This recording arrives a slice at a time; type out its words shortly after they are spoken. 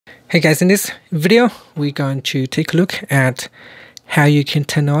Hey guys, in this video, we're going to take a look at how you can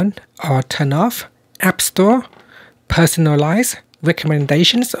turn on or turn off App Store personalized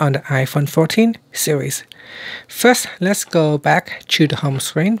recommendations on the iPhone 14 series. First, let's go back to the home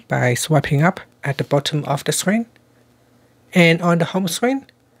screen by swiping up at the bottom of the screen. And on the home screen,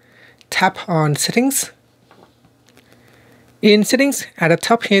 tap on Settings. In Settings, at the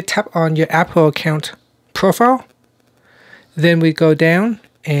top here, tap on your Apple account profile. Then we go down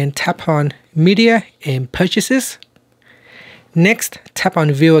and tap on Media and Purchases. Next, tap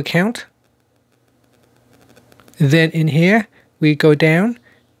on View Account. Then in here, we go down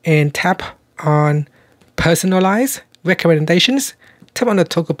and tap on Personalize Recommendations. Tap on the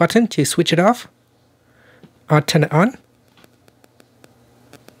toggle button to switch it off or turn it on.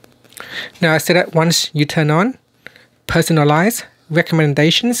 Now I said that once you turn on Personalize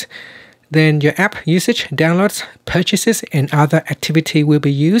Recommendations, then your app usage, downloads, purchases, and other activity will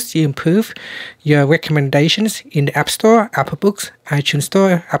be used to improve your recommendations in the App Store, Apple Books, iTunes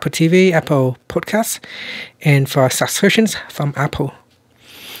Store, Apple TV, Apple Podcasts, and for subscriptions from Apple.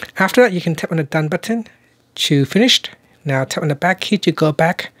 After that, you can tap on the Done button to finish. Now tap on the back key to go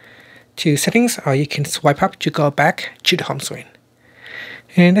back to Settings, or you can swipe up to go back to the home screen.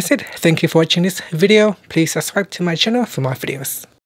 And that's it. Thank you for watching this video. Please subscribe to my channel for more videos.